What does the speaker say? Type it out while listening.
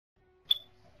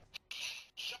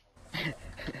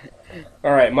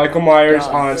Alright, Michael Myers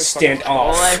God, on standoff.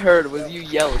 All I heard was you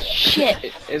yell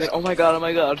shit, and then oh my god, oh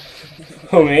my god.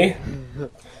 Who, me?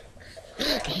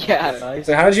 Yeah.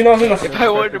 So how did you know I was in the... If I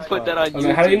wanted to put that on I mean,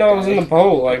 YouTube, how do you know I was in the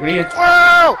boat? Like, what are you...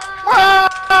 Whoa! Whoa!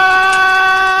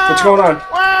 What's going on?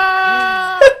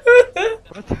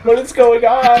 What is going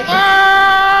on?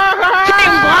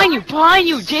 Javen, behind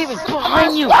you, Javen,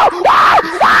 behind you.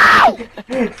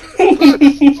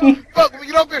 Fuck, let me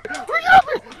get up here! Let me get up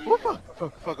here!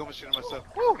 Oh, fuck, I'm shooting myself.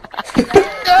 Woo.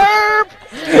 Derp!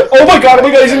 Oh my god,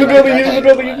 he's in the building, he's in the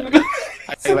building, he's in the building.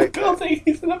 He's in the Like building,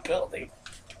 he's in the building.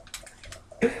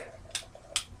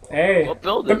 Hey, What the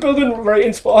building? building right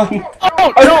in spawn.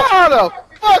 Oh, no! How the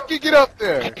fuck you get up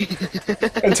there?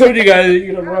 I told you guys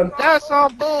you're gonna run. That's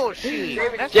some bullshit.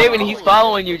 That's some Javen, he's bullshit.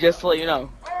 following you, just to let you know.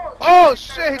 Oh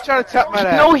shit, he's trying to tap my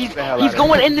ass. No, Get the hell he's out of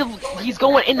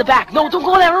going in the back. No, don't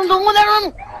go in that room, don't go in that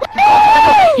room.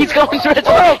 He's going through the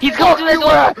door. He's going through the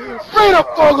door. Straight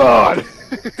up fuck on!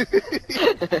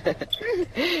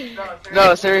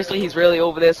 No, seriously, he's really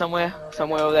over there somewhere.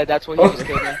 Somewhere over there. That's where he just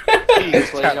came in.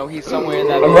 Just let you know, he's somewhere in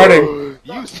that. I'm running.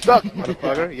 You stuck,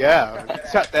 motherfucker. Yeah.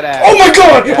 Tap that ass. Oh my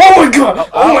god! Oh my god!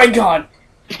 Oh my god!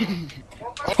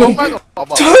 Oh my god. Oh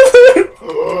Tyler!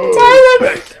 Tyler!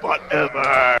 Best spot ever.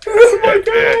 Oh my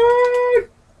god!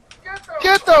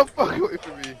 Get the fuck away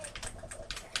from me.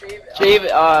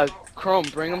 Javen, Chrome,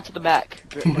 bring him to the back.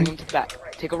 Bring him to the back.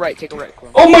 Take a right,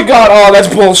 Chrome. Oh my god! Oh, that's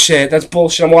bullshit. That's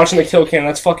bullshit. I'm watching the kill cam.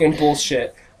 That's fucking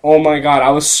bullshit. Oh my god, I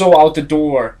was so out the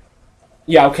door.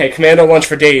 Yeah, okay, commando lunch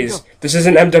for days. This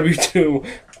isn't MW2.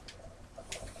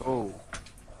 Oh.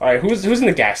 Alright, who's in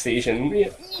the gas station?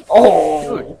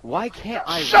 Oh! Dude, why can't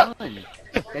I Shut- run?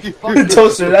 That's fucking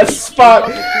Toaster, that's the spot.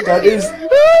 That is...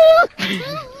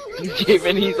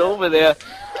 Javen, he's over there.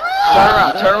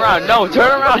 Turn around. No,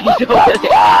 turn around. He's over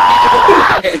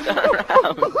there. Turn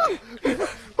around.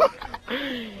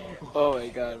 Oh my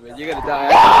god, man, you're gonna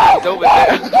die. He's over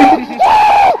there.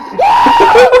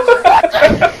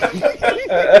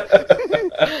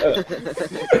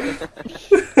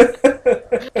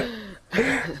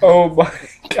 Oh my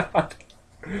god.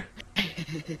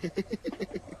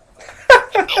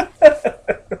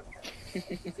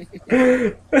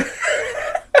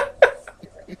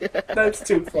 That's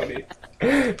too funny.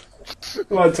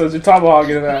 Come on, Toaster, tomahawk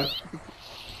into that.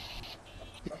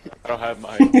 I don't have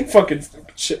mine. You fucking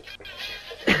stupid shit.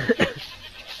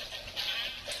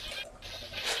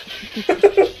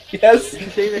 Yes? You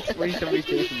say that's when somebody's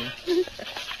chasing me.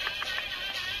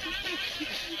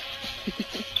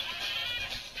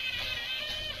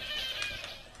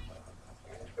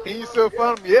 Can you still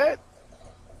find him yet?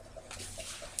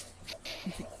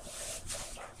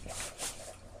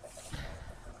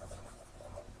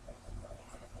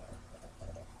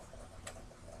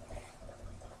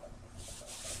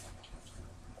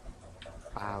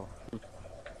 Wow.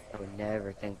 I would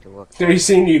never think to look. Dude, he's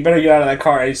seen you. You better get out of that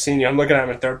car. He's seen you. I'm looking at him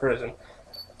in third person.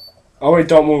 Oh, wait,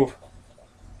 don't move.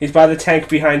 He's by the tank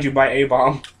behind you by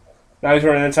A-bomb. Now he's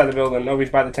running inside the building. No,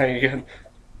 he's by the tank again.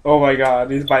 Oh my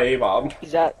god, he's by A-bomb.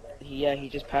 He's at. Yeah, he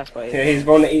just passed by. Yeah, he's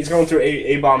going through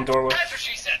A-bomb doorway. That's what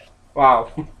she said.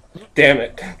 Wow. Damn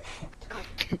it.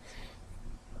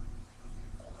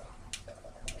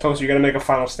 Toast, you're gonna make a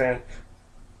final stand.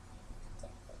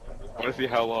 I want to see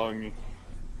how long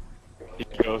he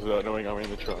goes without knowing I'm in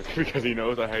the truck because he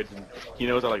knows I like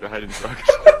to hide in trucks.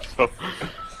 So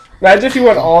Imagine if you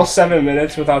went all 7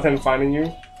 minutes without him finding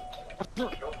you.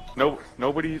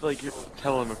 nobody like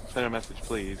tell him send a message,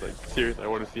 please. Like seriously, I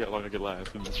want to see how long I could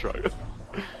last in this truck.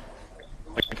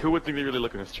 Like who would think they really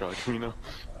look in this truck? You know,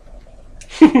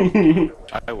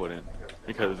 I wouldn't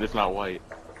because it's not white.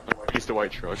 I'm used to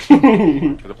white trucks.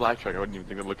 The black truck, I wouldn't even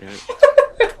think of looking at it.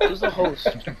 Who's the host?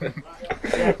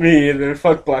 Me either.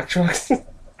 Fuck black trucks.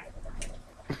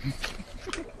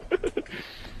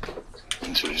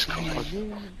 That's what he's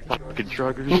calling. Fucking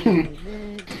truckers.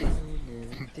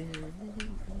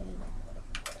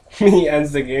 He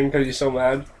ends the game because he's so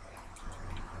mad.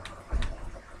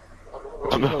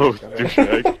 Oh no,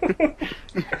 douchebag.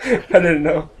 I didn't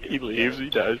know. He leaves, he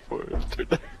dies for us.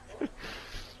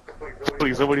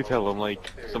 Please, somebody tell him, like,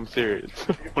 I'm serious.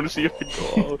 I want to see if we go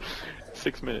all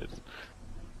 6 minutes.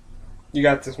 You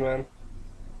got this, man.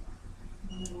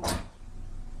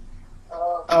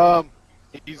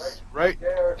 He's right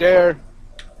there.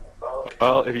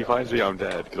 Well, if he finds me, I'm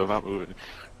dead, because I'm not moving.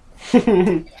 Hey,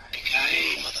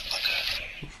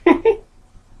 motherfucker.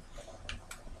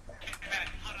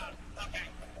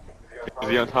 Is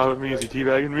he on top of me? Is he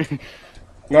teabagging me?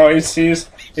 No, he's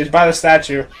by the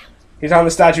statue. He's on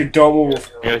the statue. Don't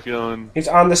move. I got a feeling. He's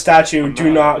on the statue. I'm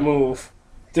Do not. not move,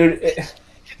 dude.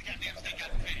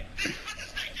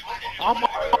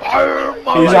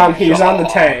 He's on the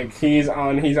tank. He's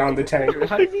on the tank. Oh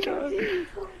my god.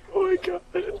 Oh my god.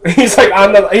 He's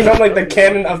on like the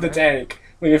cannon of the tank.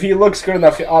 Like if he looks good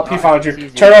enough, he found you.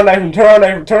 Turn on knife him, turn on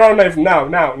knife him, turn on knife him,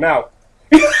 now.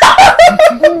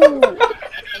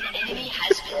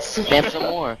 Spam some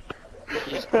more.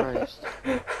 Jesus Christ.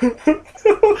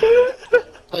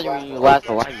 When you last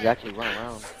alive, you actually run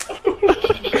around.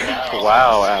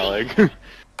 Wow, Alec.